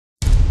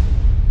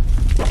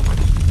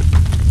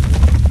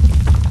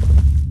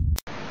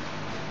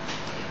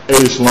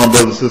Hey, shalom,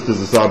 brothers and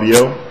sisters. It's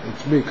Abiel.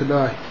 It's me,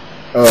 Kanai.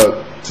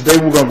 Today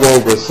we're going to go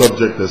over a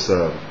subject that's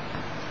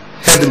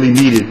heavily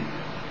needed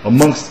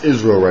amongst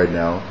Israel right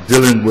now,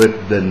 dealing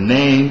with the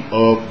name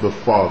of the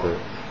Father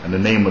and the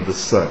name of the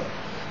Son.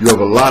 You have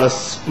a lot of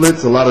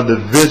splits, a lot of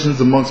divisions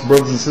amongst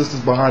brothers and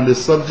sisters behind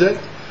this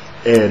subject,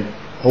 and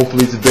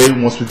hopefully today,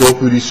 once we go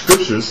through these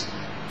scriptures,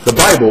 the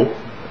Bible,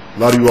 a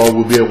lot of you all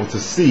will be able to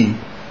see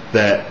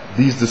that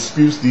these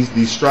disputes,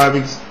 these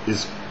strivings,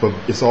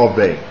 it's all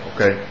vain.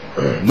 Okay,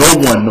 no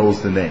one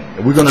knows the name,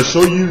 and we're going to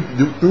show you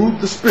through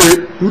the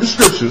Spirit, through the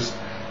scriptures,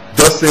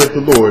 thus saith the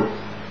Lord,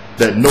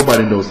 that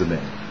nobody knows the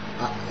name.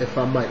 If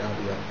I might, I'll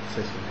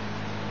say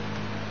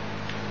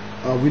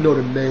something. We know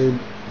the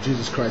name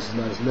Jesus Christ is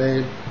not his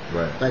name.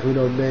 Right. Like we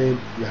know the name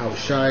Yahweh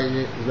Shai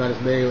is not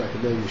his name. Like the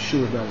name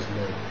Yeshua is not his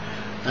name.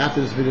 After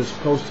this video is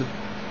posted,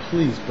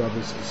 please,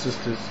 brothers and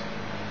sisters,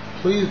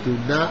 please do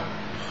not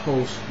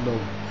post no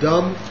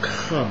dumb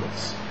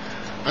comments.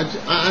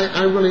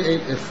 I really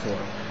ain't it for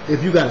it.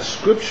 If you got a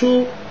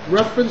scriptural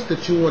reference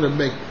that you want to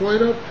make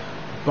point of,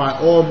 by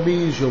all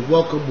means, you're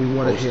welcome. We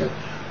want to hear it.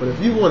 But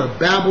if you want to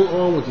babble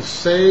on with the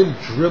same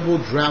dribble,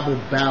 drabble,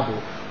 babble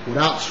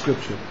without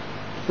scripture,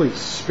 please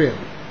spare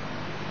me.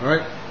 All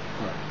right?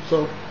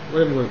 So,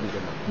 whatever you want to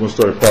begin. We'll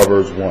start at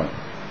Proverbs 1.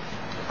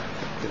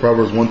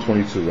 Proverbs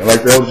 1:22. And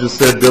like the elder just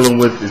said, dealing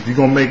with, if you're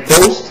going to make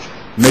posts,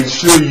 make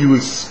sure you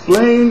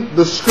explain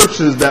the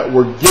scriptures that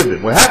were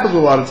given. What happens a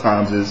lot of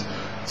times is,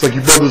 it's like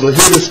your brothers will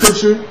hear the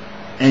scripture,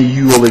 and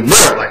you will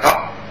ignore it, like,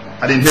 oh,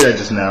 I didn't hear that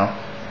just now.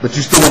 But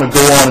you still want to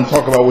go on and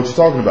talk about what you're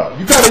talking about.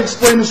 You got to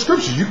explain the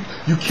scriptures.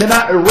 You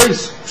cannot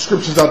erase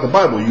scriptures out the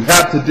Bible. You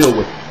have to deal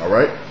with it, all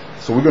right?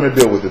 So we're going to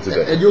deal with it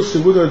today. And you'll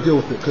see we're going to deal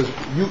with it because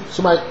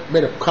somebody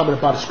made a comment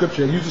about a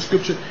scripture and use the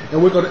scripture,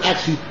 and we're going to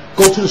actually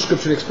go to the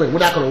scripture and explain. We're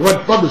not going to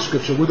run from the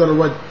scripture. We're going to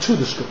run to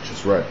the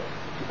scriptures. Right.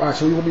 All right,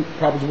 so we want to be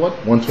Proverbs 1?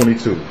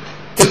 122.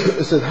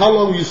 It says, how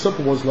long will you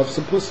simple ones love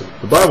simplicity?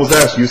 The Bible's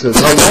asking you, it says,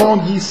 how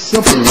long ye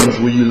simple ones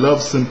will you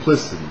love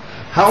simplicity?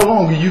 How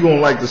long are you going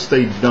to like to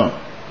stay dumb?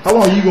 How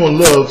long are you going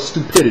to love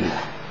stupidity?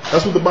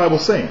 That's what the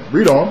Bible's saying.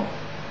 Read on.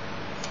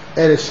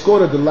 And a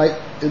scorner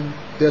delight in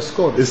their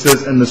scorner. It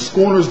says, and the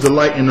scorners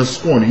delight in the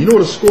scorner. You know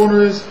what a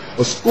scorner is?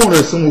 A scorner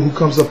is someone who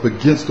comes up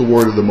against the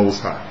word of the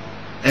Most High.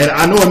 And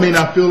I know it may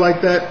not feel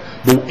like that,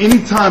 but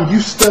anytime you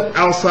step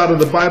outside of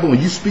the Bible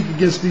and you speak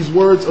against these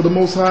words of the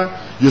Most High,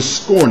 you're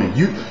scorning.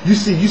 You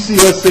see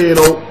us saying,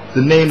 oh,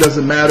 the name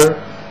doesn't matter.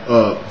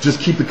 Just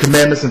keep the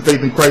commandments and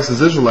faith in Christ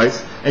as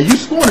Israelites, and you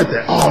scorn at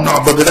that. Oh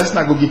no, brother, that's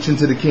not going to get you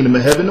into the kingdom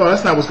of heaven. No,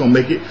 that's not what's going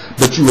to make it.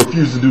 But you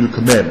refuse to do the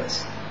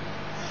commandments.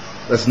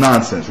 That's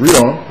nonsense. Read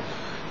on.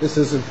 It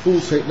says, and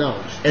fools hate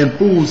knowledge. And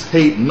fools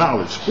hate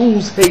knowledge.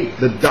 Fools hate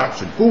the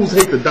doctrine. Fools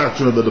hate the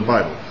doctrine of the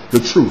Bible,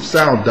 the truth,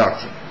 sound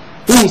doctrine.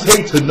 Fools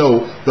hate to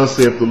know, thus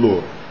saith the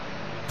Lord.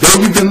 Though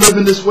you've been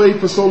living this way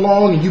for so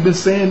long, and you've been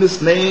saying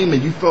this name,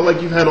 and you felt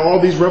like you've had all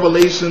these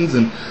revelations,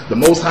 and the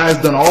Most High has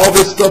done all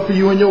this stuff for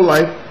you in your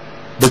life,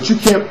 but you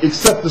can't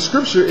accept the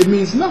scripture, it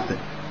means nothing.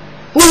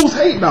 Fools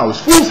hate knowledge.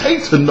 Fools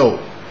hate to know.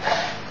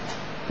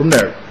 From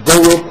there,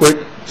 go real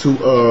quick to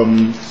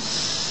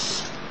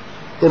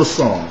go to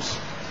Psalms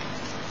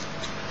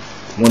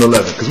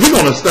 111, because we're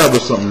going to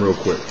establish something real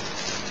quick.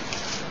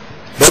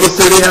 Brothers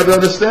say they have the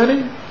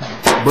understanding.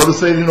 Brothers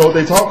say they know what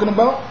they're talking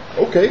about.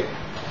 Okay.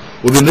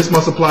 Well, then this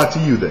must apply to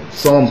you then.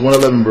 Psalms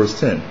 111 verse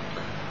 10.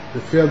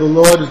 The fear of the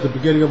Lord is the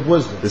beginning of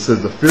wisdom. It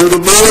says the fear of the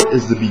Lord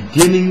is the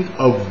beginning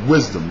of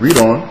wisdom. Read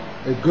on.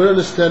 A good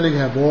understanding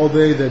have all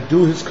they that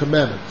do his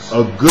commandments.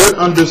 A good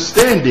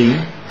understanding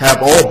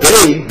have all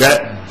they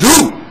that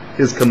do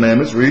his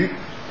commandments. Read.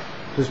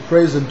 His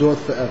praise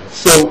endureth forever.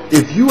 So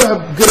if you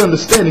have good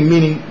understanding,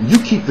 meaning you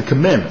keep the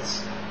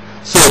commandments.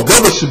 So a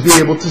brother should be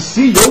able to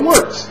see your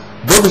works.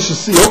 Brothers should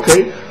see,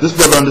 okay, this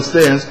brother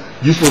understands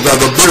you're supposed to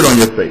have a beard on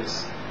your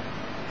face.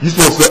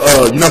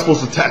 You're not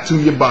supposed to tattoo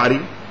your body.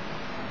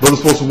 Brothers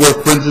supposed to wear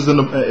fringes in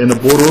a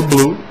border of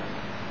blue.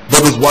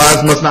 Brothers'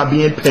 wives must not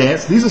be in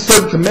pants. These are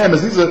certain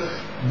commandments.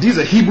 These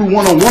are Hebrew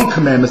 101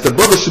 commandments that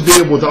brothers should be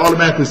able to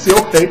automatically see,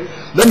 okay,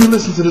 let me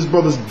listen to this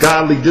brother's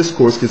godly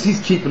discourse because he's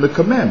keeping the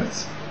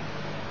commandments.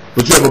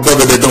 But you have a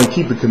brother that don't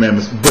keep the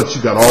commandments, but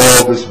you got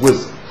all this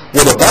wisdom.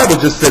 Well, the Bible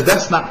just said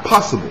that's not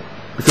possible.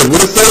 Because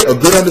what it say? A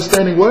good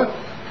understanding what?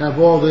 Have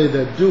all they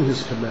that do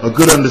his commandments. A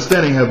good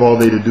understanding have all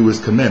they that do his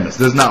commandments.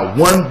 There's not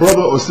one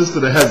brother or sister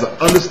that has an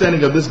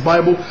understanding of this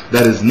Bible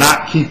that is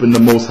not keeping the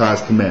Most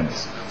High's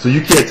commandments. So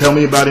you can't tell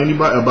me about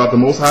anybody, about the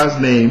Most High's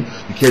name.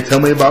 You can't tell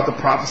me about the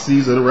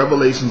prophecies or the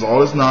revelations, all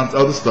this nonsense,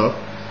 other stuff.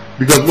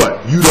 Because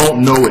what? You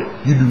don't know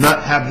it. You do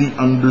not have the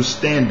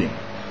understanding.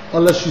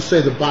 Unless you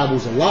say the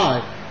Bible's a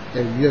lie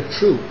and you're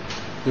true.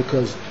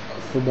 Because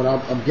from what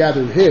I'm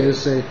gathering here, it's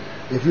saying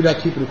if you're not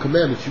keeping the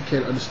commandments, you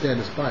can't understand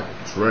this Bible.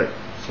 That's right.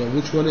 So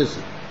which one is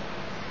it?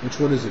 Which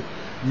one is it?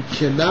 You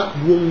cannot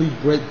willingly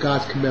break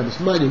God's commandments.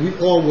 Mind you, we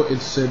all were in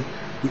sin.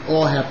 We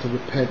all have to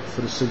repent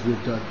for the sins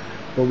we've done.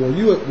 But when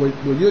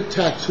you're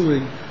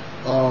tattooing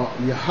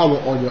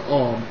Yahweh on your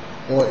arm,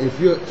 or if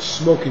you're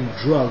smoking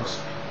drugs,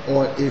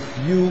 or if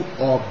you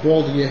are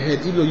balding your head,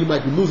 even though you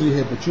might be losing your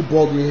head, but you're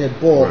balding your head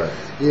bald, Right.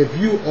 if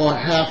you are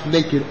half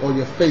naked on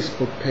your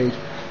Facebook page,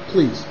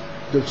 please,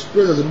 the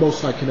Spirit of the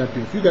Most High cannot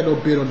be. If you got no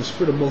beard on, the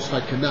Spirit of the Most High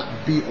cannot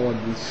be on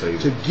you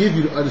Save to it. give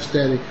you the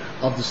understanding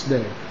of this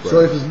name. Right. So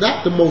if it's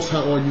not the Most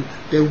High on you,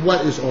 then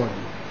what is on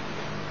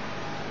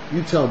you?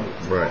 You tell me.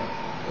 Right.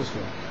 Let's go.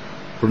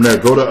 From there,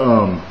 go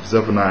to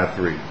Zephaniah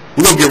 3.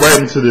 We're going to get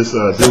right into this.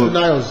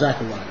 Zephaniah or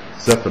Zechariah?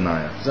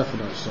 Zephaniah.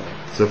 Zephaniah, sorry.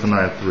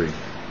 Zephaniah 3.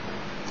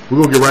 We're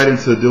going to get right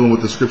into dealing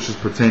with the scriptures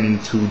pertaining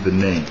to the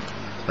name.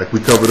 Like we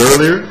covered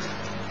earlier,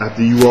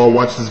 after you all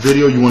watch this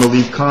video, you want to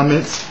leave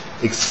comments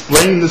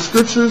explaining the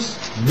scriptures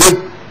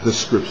with the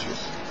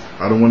scriptures.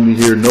 I don't want to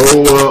hear no,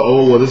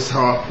 well, this is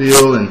how I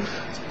feel, and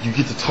you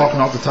get to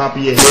talking off the top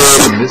of your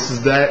head, and this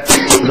is that.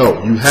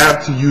 No, you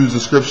have to use the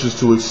scriptures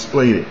to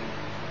explain it.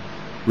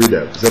 Read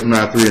that.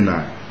 Zephaniah 3 and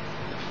 9.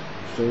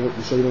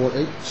 So you don't want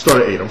 8?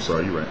 Start at 8. I'm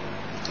sorry, you're right.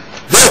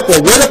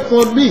 Therefore, wait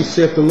upon me,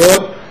 saith the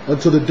Lord,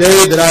 until the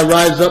day that I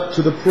rise up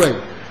to the prey.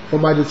 For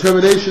my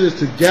determination is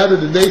to gather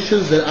the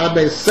nations, that I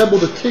may assemble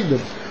the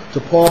kingdoms,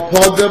 to pour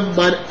upon them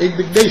mine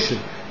indignation,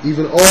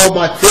 even all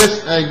my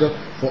fierce anger,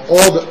 for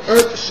all the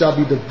earth shall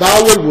be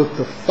devoured with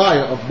the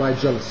fire of my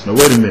jealousy. Now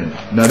wait a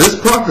minute. Now this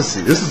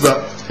prophecy, this is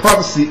a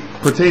prophecy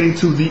pertaining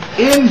to the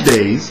end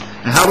days.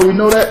 And how do we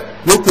know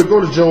that? Real quick,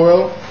 go to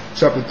Joel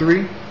chapter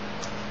 3.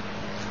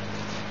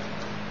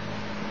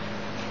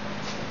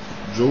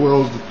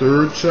 Joel's the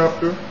 3rd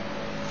chapter.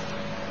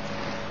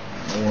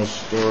 I want to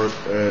start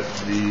at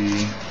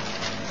the...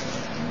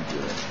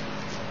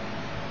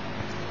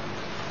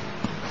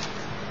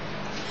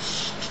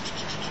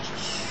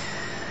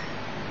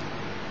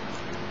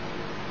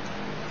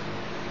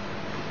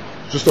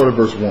 Just start at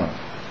verse 1.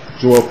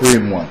 Joel 3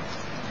 and 1.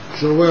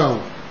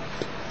 Joel,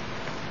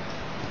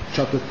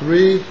 chapter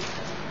 3,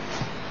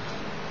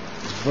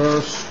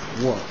 verse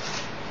 1.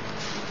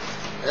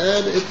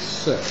 And it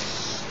says,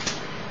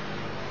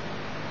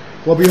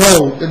 for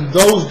behold, in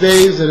those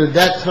days and in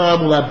that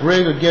time will I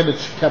bring again the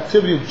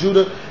captivity of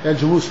Judah and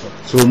Jerusalem.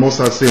 So the Most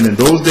High saying, in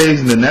those days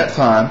and in that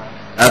time,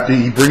 after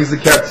he brings the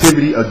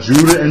captivity of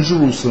Judah and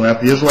Jerusalem,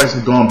 after the Israelites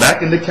have gone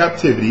back into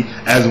captivity,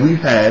 as we've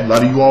had, a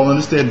lot of you all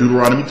understand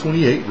Deuteronomy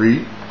 28,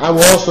 read. I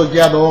will also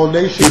gather all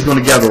nations. He's going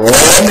to gather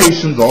all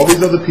nations, all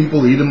these other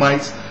people, the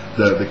Edomites,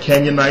 the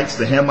Canaanites,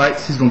 the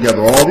Hamites. He's going to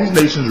gather all these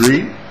nations,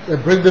 read.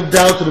 And bring them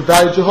down to the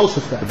valley of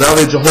Jehoshaphat. The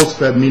valley of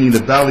Jehoshaphat, meaning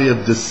the valley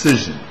of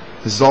decision.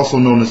 This is also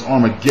known as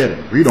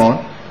Armageddon. Read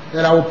on.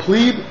 And I will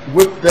plead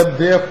with them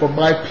there for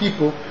my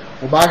people,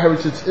 for my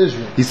heritage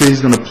Israel. He said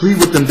he's going to plead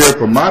with them there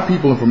for my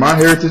people and for my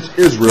heritage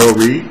Israel,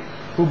 read.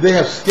 Whom they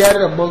have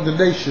scattered among the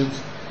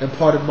nations and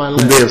parted my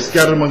land. Whom they have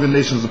scattered among the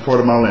nations and part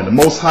of my land. The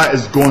Most High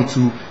is going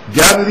to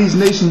gather these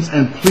nations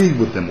and plead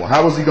with them. Well,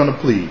 how is he going to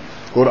plead?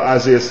 Go to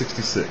Isaiah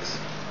 66.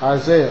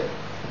 Isaiah,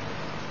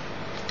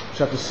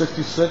 chapter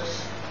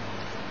 66.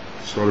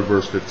 Start at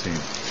verse 15.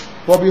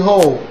 For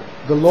behold,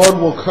 the Lord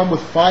will come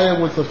with fire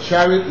and with a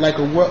chariot like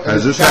a whirlwind.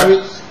 Has this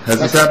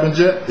happened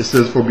yet? It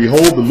says, for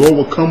behold, the Lord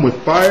will come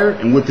with fire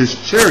and with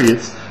his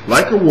chariots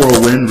like a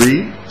whirlwind,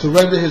 read. To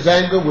render his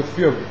anger with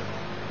fury,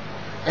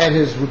 and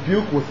his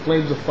rebuke with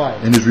flames of fire.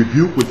 And his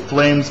rebuke with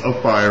flames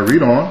of fire.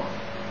 Read on.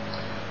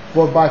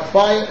 For by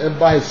fire and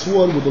by his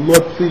sword will the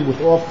Lord plead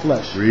with all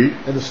flesh. Read.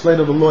 And the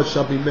slain of the Lord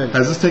shall be many.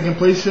 Has this taken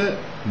place yet?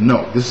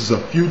 No. This is a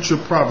future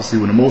prophecy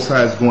when the Most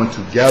High is going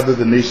to gather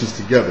the nations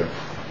together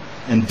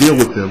and deal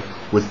with them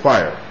with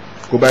fire.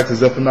 Go back to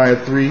Zephaniah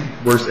 3,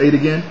 verse 8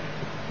 again.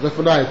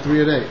 Zephaniah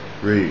 3 and 8.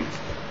 Read.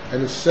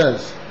 And it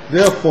says,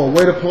 therefore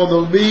wait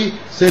upon me,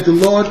 saith the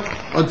Lord,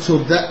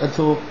 until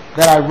that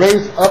I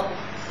raise up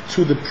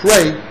to the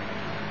prey.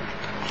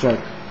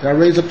 That I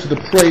raise up to the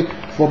prey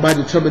for my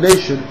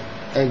determination,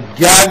 and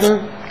gather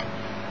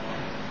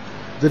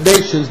the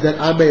nations, that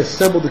I may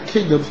assemble the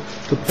kingdoms,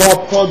 to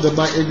pour upon them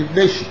my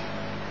indignation.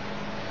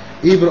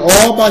 Even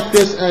all my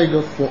fierce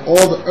anger, for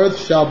all the earth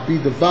shall be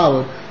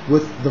devoured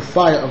with the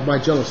fire of my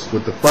jealousy.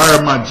 With the fire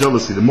of my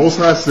jealousy. The Most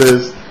High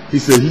says, he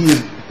said,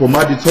 for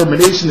my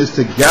determination is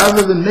to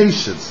gather the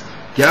nations.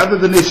 Gather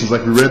the nations,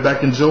 like we read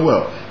back in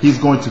Joel. He's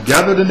going to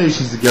gather the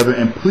nations together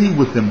and plead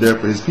with them there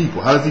for his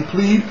people. How does he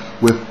plead?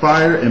 With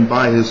fire and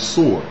by his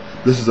sword.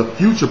 This is a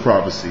future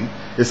prophecy.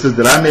 It says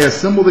that I may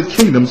assemble the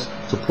kingdoms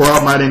to pour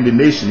out mine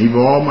indignation, even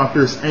all my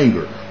fierce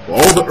anger. For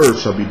all the earth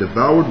shall be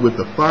devoured with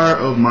the fire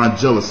of my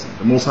jealousy.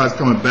 The Most High is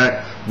coming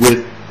back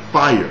with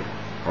fire.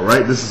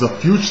 Alright, this is a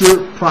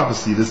future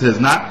prophecy. This has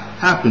not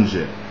happened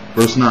yet.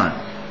 Verse 9.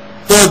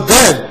 For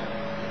then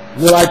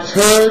will I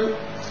turn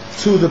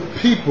to the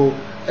people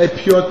a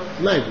pure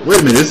language.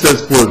 Wait a minute, it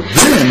says for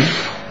then,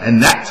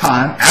 and that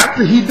time,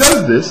 after he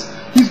does this,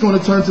 he's going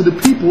to turn to the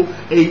people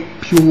a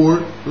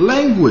pure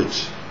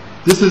language.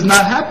 This has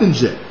not happened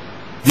yet.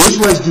 The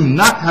Israelites do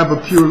not have a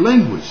pure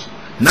language.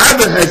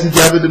 Neither has he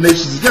gathered the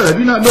nations together. Have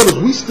you not noticed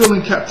we still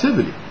in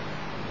captivity?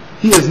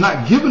 He has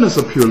not given us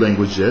a pure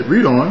language yet.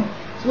 Read on.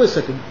 So wait a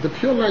second. The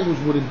pure language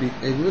wouldn't be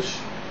English.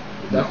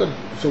 No.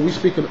 So we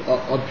speak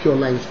on pure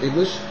language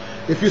English.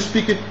 If you're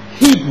speaking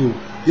Hebrew,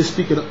 you're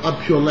speaking an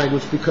impure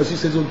language, because he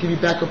says he'll give you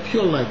back a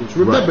pure language.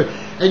 Remember,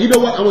 and you know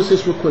what? I want to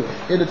say this real quick.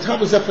 In the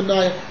time of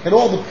Zephaniah and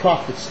all the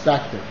prophets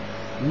back then,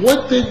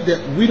 one thing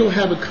that we don't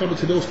have in common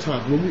to those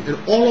times, when we, in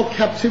all our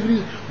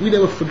captivities, we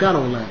never forgot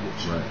our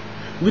language. Right.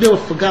 We never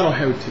forgot our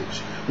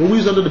heritage. When we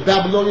was under the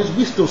Babylonians,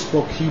 we still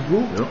spoke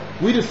Hebrew. Yep.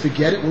 We didn't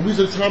forget it. When we was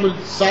in the time of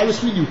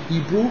Cyrus, we knew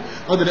Hebrew.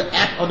 Under the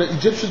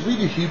Egyptians, we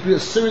knew Hebrew.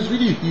 Assyrians, we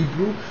knew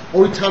Hebrew.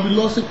 Only time we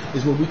lost it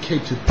is when we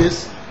came to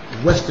this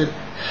Western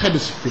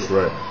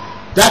Hemisphere.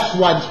 Right. That's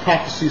why this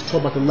prophecy is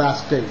talking about the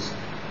last days.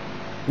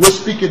 We're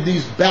speaking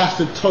these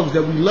bastard tongues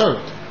that we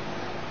learned.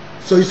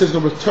 So he says, to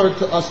return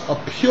to us a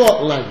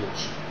pure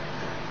language,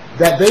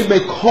 that they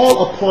may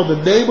call upon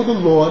the name of the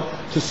Lord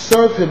to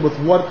serve him with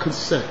one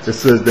consent. It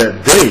says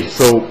that they.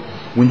 So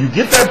when you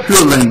get that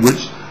pure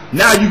language,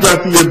 now you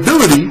got the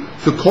ability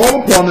to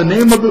call upon the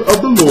name of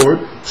the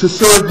Lord to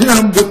serve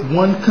him with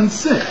one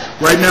consent.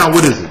 Right now,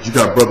 what is it? You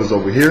got brothers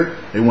over here,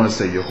 they want to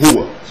say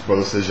Yahuwah. This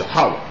brother says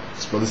Yahweh.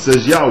 This brother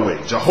says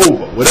Yahweh,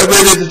 Jehovah. Whatever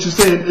it is that you're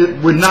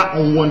saying, we're not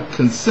on one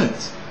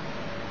consent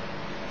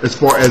as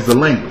far as the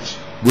language.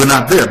 We're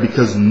not there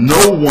because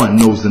no one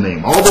knows the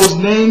name. All those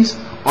names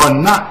are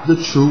not the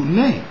true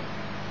name.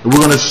 And we're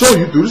going to show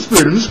you through the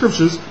Spirit in the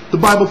Scriptures, the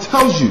Bible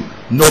tells you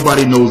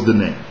nobody knows the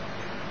name.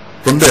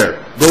 From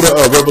there, go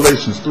to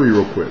Revelations 3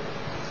 real quick.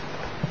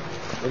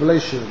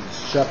 Revelations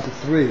chapter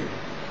 3.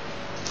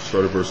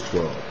 Start at verse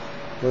 12.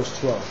 Verse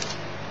 12.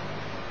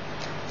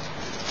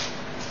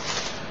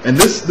 And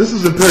this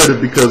is imperative,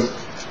 because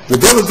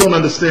what brothers don't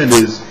understand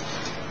is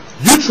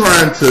you're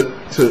trying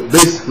to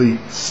basically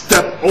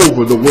step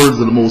over the words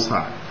of the Most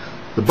High.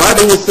 The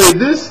Bible will say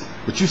this,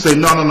 but you say,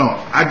 no,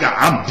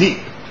 I'm deep.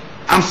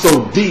 I'm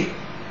so deep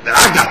that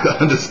I got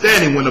the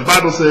understanding, when the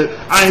Bible said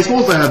I ain't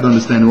supposed to have the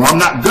understanding, or I'm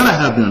not going to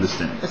have the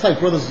understanding. That's like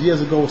brothers years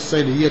ago was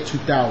saying the year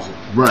 2000.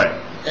 Right.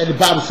 And the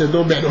Bible said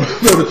no man know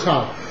the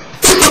time.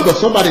 But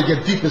somebody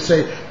get deep and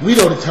say, we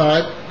know the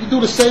time. You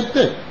do the same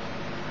thing.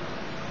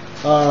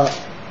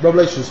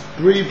 Revelations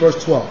 3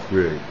 verse 12.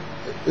 Really?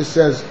 It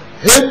says,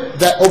 him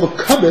that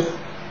overcometh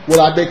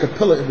will I make a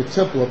pillar in the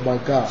temple of my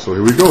God. So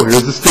here we go.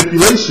 Here's the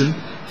stipulation.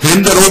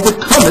 Him that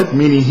overcometh,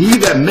 meaning he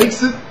that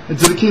makes it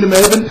into the kingdom of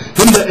heaven,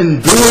 him that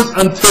endures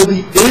until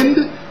the end,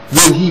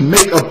 will he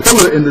make a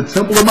pillar in the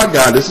temple of my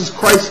God. This is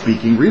Christ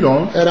speaking. Read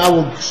on.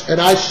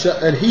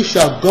 And he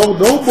shall go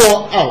no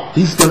more out.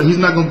 He's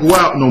not going to go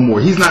out no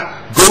more. He's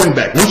not going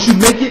back. Once you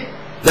make it,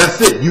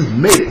 that's it. You've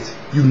made it.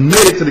 You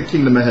made it to the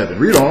kingdom of heaven.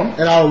 Read on.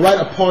 And I will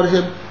write upon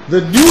him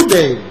the new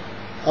name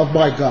of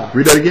my God.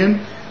 Read that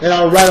again. And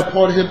I will write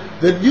upon him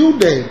the new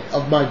name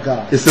of my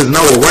God. It says, and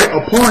I will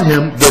write upon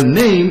him the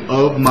name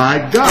of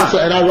my God.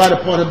 And I write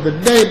upon him the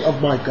name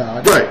of my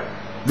God. Right.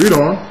 Read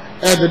on.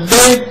 And the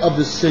name of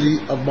the city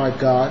of my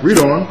God. Read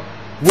on.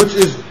 Which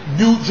is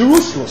New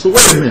Jerusalem. So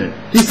wait a minute.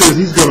 He says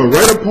he's going to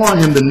write upon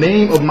him the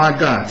name of my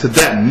God. To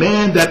that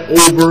man that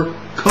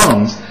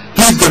overcomes,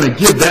 he's going to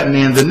give that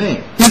man the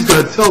name. He's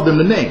going to tell them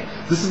the name.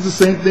 This is the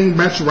same thing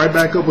matching right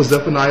back up with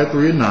Zephaniah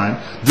 3 and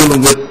 9,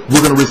 dealing with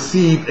we're going to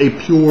receive a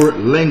pure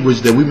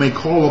language that we may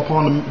call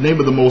upon the name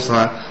of the Most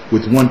High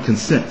with one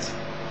consent.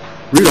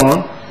 Read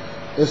on.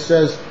 It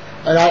says,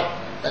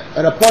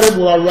 and upon him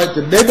will I write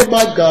the name of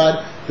my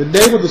God, the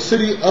name of the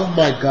city of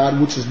my God,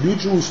 which is New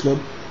Jerusalem,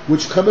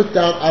 which cometh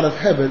down out of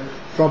heaven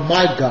from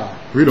my God.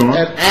 Read on.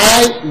 And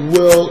I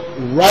will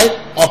write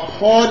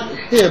upon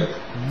him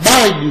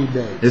my new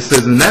name. It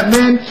says, in that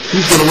man,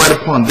 he's going to write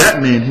upon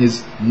that man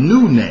his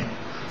new name.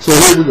 So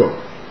here we go.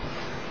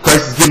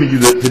 Christ is giving you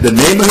the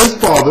name of his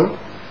Father.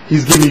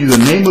 He's giving you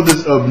the name of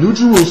New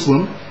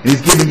Jerusalem, and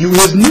he's giving you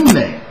his new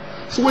name.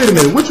 So wait a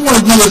minute, which one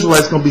of you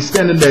Israelites going to be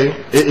standing there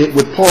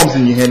with palms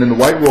in your hand and the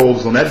white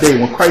robes on that day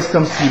when Christ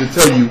comes to you to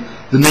tell you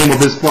the name of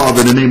his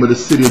Father, the name of the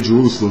city of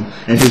Jerusalem,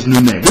 and his new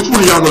name? Which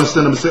one of y'all going to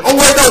stand up and say, oh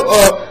wait, no,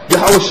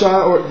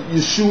 Yahushua or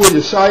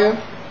Yeshua,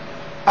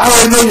 I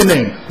already know your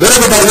name. Let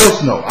everybody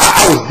else know.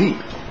 I was deep.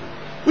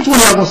 Which one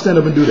of y'all going to stand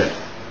up and do that?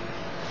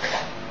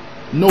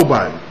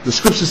 Nobody. The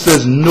scripture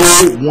says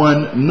no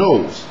one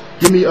knows.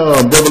 Give me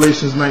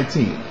Revelations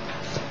 19.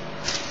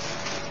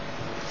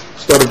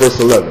 Start at verse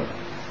 11.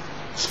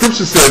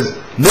 Scripture says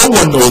no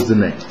one knows the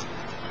name.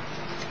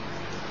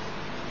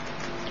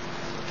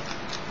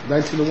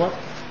 19 and what?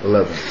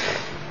 11.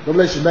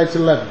 Revelation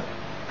 19:11.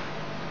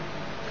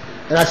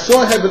 And I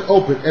saw heaven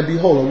open, and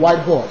behold, a white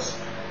horse.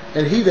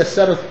 And he that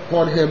sat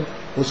upon him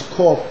was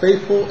called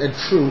Faithful and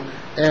True,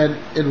 and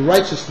in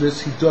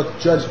righteousness he doth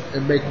judge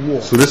and make war.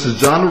 So this is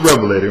John the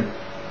Revelator.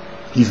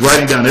 He's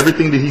writing down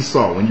everything that he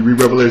saw. When you read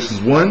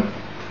Revelations 1,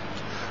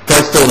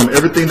 Christ told him,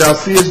 everything thou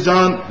seest,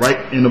 John,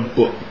 write in a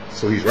book.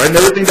 So he's writing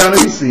everything down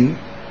that he's seen.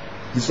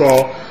 He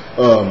saw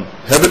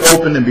heaven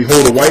open, and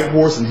behold, a white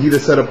horse, and he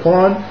that sat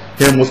upon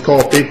him was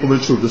called Faithful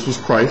and True. This was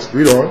Christ.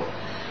 Read on.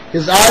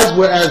 His eyes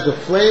were as the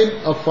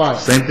flame of fire.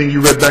 Same thing you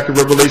read back in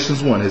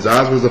Revelations 1. His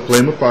eyes was a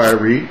flame of fire.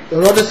 Read.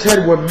 And on his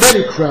head were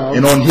many crowns.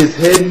 And on his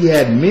head he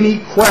had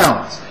many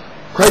crowns.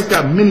 Christ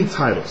got many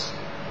titles.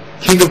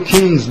 King of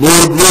Kings,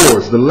 Lord of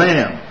Lords, the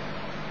Lamb,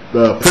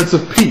 the Prince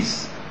of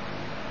Peace.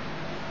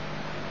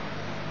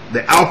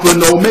 the Alpha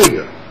and the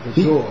Omega.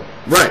 The door.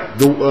 Right.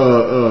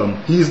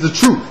 He is the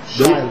truth.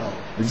 Shiloh.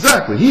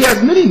 Exactly. He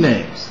has many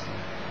names.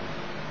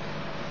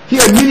 He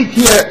had many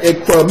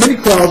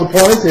crowns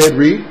upon his head.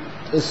 Read.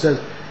 It says,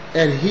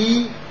 and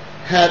he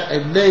had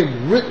a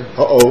name written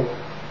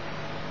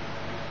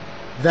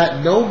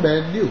that no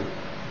man knew,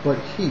 but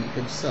he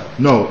himself.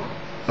 No,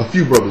 a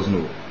few brothers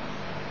knew it.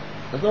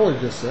 That's not what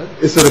it just said.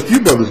 It said a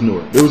few brothers knew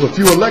it. There was a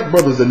few elect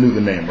brothers that knew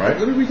the name, right?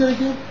 Let me read that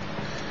again.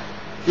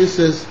 It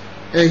says,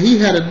 and he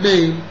had a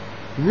name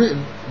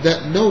written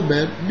that no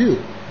man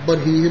knew, but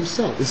he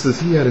himself. It says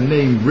he had a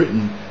name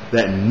written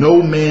that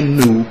no man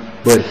knew,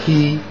 but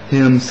he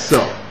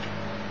himself.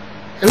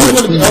 And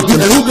who's going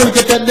to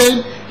get that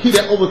name? He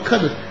that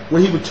overcometh,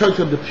 when he returned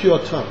to him the pure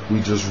tongue.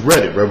 We just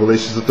read it.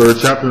 Revelation, the 3rd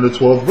chapter and the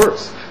 12th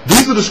verse.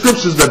 These are the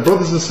scriptures that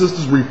brothers and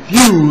sisters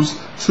refuse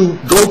to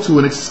go to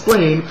and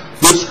explain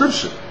with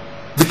scripture.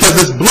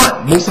 Because it's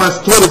blunt. Most High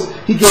told us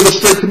he gave us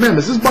straight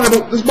commandments. This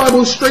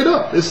Bible is straight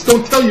up. It's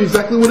going to tell you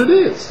exactly what it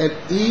is. And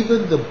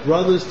even the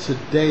brothers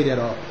today that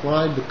are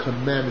applying the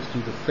commandments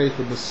through the faith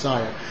of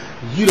Messiah,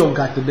 you don't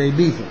got the name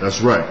either.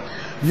 That's right.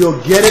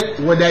 You'll get it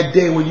when that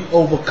day when you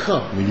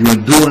overcome. When you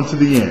endure unto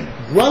the end.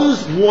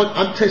 Brothers want,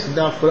 I'm tasting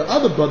down for the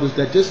other brothers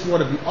that just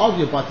want to be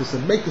arguing about this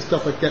and make this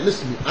stuff like that.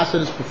 Listen to me, I said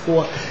this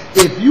before.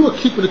 If you are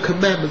keeping the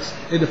commandments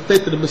in the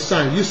faith of the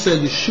Messiah, you say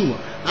Yeshua,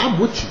 I'm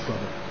with you,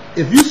 brother.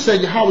 If you say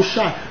Yahweh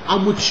Shai,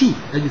 I'm with you,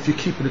 and if you're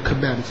keeping the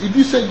commandments. If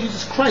you say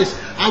Jesus Christ,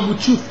 I'm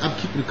with you,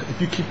 if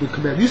you keep the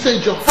commandments. You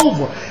say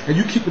Jehovah, and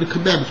you keeping the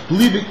commandments,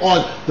 believing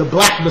on the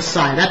black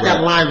Messiah, not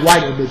that lying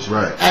white image,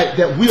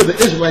 that we are the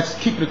Israelites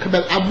keeping the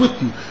commandments, I'm with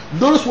you.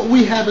 Notice what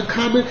we have in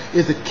common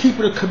is the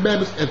keeping the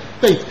commandments and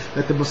faith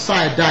that the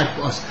Messiah died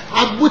for us.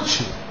 I'm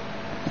with you.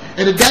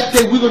 And in that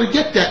day, we're going to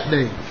get that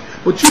name.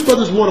 But you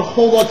brothers want to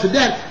hold on to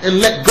that and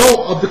let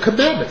go of the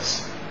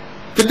commandments.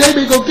 The name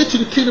ain't going to get you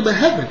the kingdom of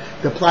heaven.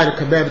 To apply the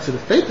commandments and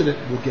the faith in it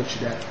will get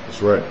you that.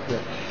 That's right. Yeah.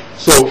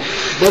 So,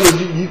 brother,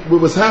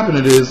 what's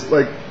happening is,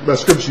 like that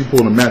scripture you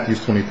pulled in Matthew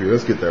 23.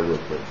 Let's get that real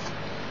quick.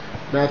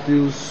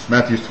 Matthew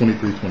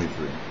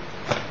 23:23.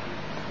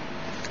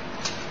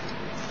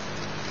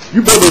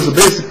 You brothers are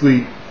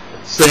basically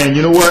saying,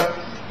 you know what?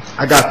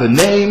 I got the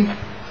name,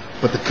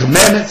 but the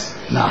commandments,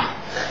 nah.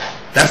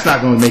 That's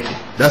not going to make it.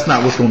 That's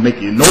not what's going to make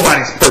it.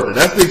 Nobody's perfect.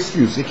 That's the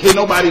excuse. Can't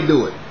nobody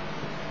do it.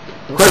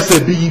 Christ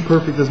said, be ye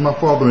perfect as my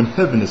Father in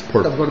heaven is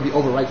perfect. I'm going to be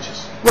over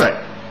righteous. Right.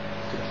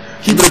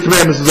 Keeping the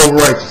commandments is over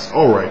righteous.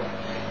 All right.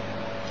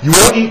 You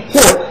won't eat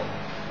pork,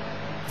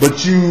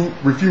 but you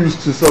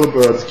refuse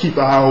to keep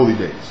the high holy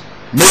days.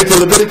 You made it to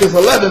Leviticus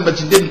 11,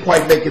 but you didn't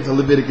quite make it to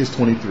Leviticus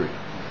 23.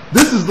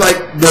 This is like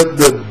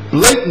the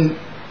blatant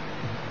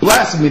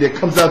blasphemy that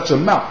comes out your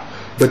mouth.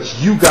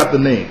 But you got the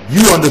name.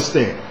 You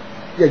understand.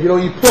 Yeah, you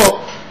don't eat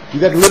pork. You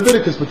got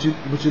Leviticus, but you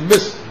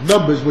miss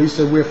Numbers where he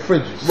said wear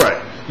fringes.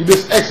 Right. You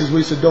miss Exodus where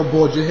he said don't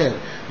board your head.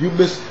 You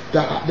miss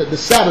the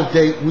Sabbath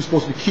day we're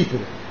supposed to be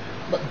keeping it.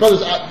 But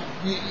brothers,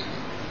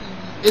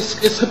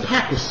 it's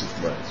hypocrisy.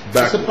 Right.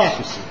 It's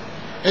hypocrisy.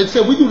 And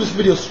so we do this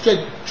video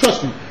straight.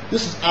 Trust me,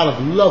 this is out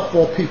of love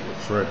for people.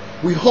 That's right.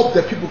 We hope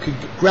that people can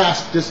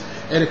grasp this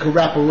and it can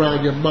wrap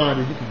around your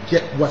mind and you can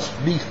get what's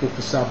needful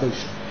for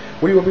salvation.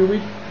 What do you want me to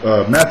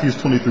read? Matthew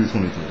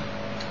 23:23.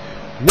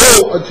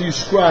 Woe unto you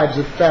scribes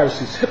and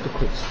Pharisees,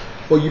 hypocrites,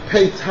 for you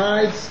pay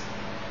tithes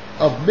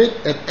of mint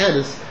and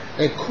anise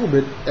and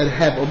cumin and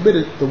have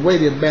omitted the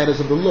weightier matters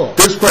of the law.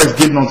 This Christ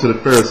getting on to the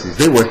Pharisees.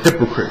 They were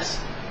hypocrites.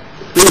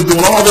 They were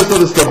doing all this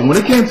other stuff. And when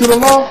it came to the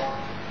law,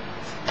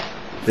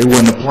 they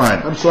wasn't applying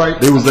it. I'm sorry?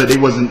 They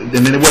wasn't,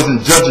 and then it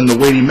wasn't judging the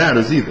weighty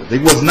matters either. They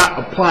was not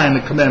applying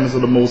the commandments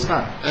of the Most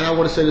High. And I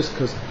want to say this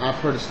because I've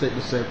heard a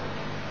statement said,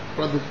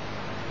 brother,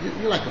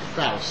 you're like a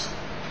Pharisee.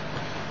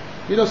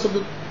 You know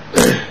something?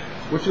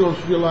 What you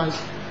don't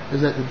realize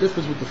is that the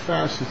difference with the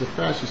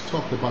Pharisees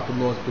talked about the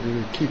laws, but they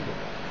didn't keep it.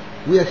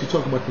 We actually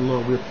talk about the law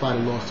and we apply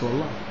the laws to our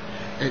life.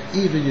 And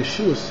even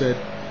Yeshua said,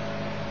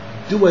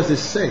 do as they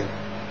say.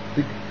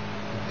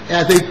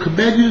 As they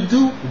command you to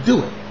do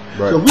it.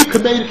 Right. So we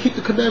command you to keep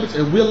the commandments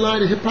and we're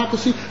lying in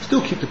hypocrisy,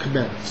 still keep the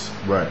commandments.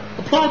 Right.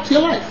 Apply it to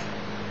your life.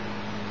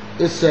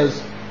 It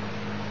says,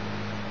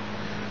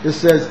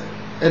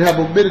 and have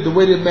omitted the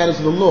weightier matters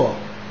of the law.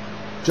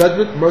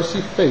 Judgment,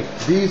 mercy,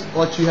 faith. These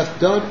ought you have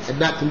done, and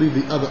not to leave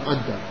the other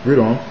undone. Read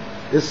on.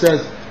 It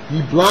says,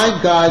 ye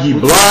blind guides. Ye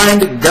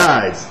blind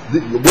guides.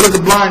 What is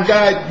a blind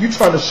guide? You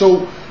trying to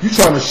show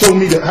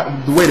me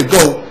the way to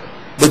go,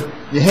 but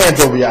your hands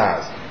over your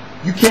eyes.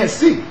 You can't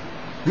see.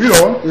 Read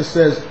on. It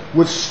says,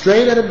 which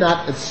strain at a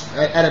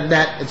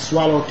gnat and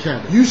swallow a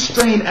camel. You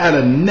strain at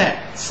a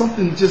gnat,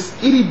 something just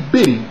itty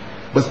bitty,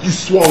 but you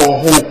swallow a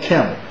whole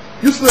camel.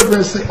 You sit there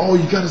and say, oh,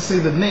 you got to say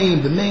the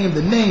name,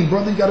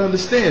 brother. You got to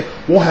understand.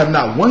 Won't have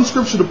not one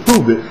scripture to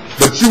prove it,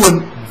 but you are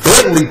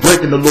blatantly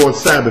breaking the Lord's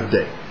Sabbath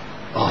day.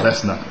 Oh,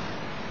 that's nothing.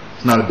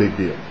 It's not a big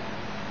deal.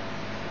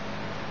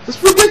 That's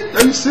ridiculous.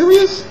 Are you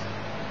serious?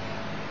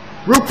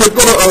 Real quick,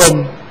 go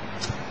to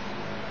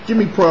give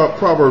me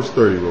Proverbs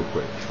 30 real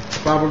quick.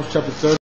 Proverbs chapter 30.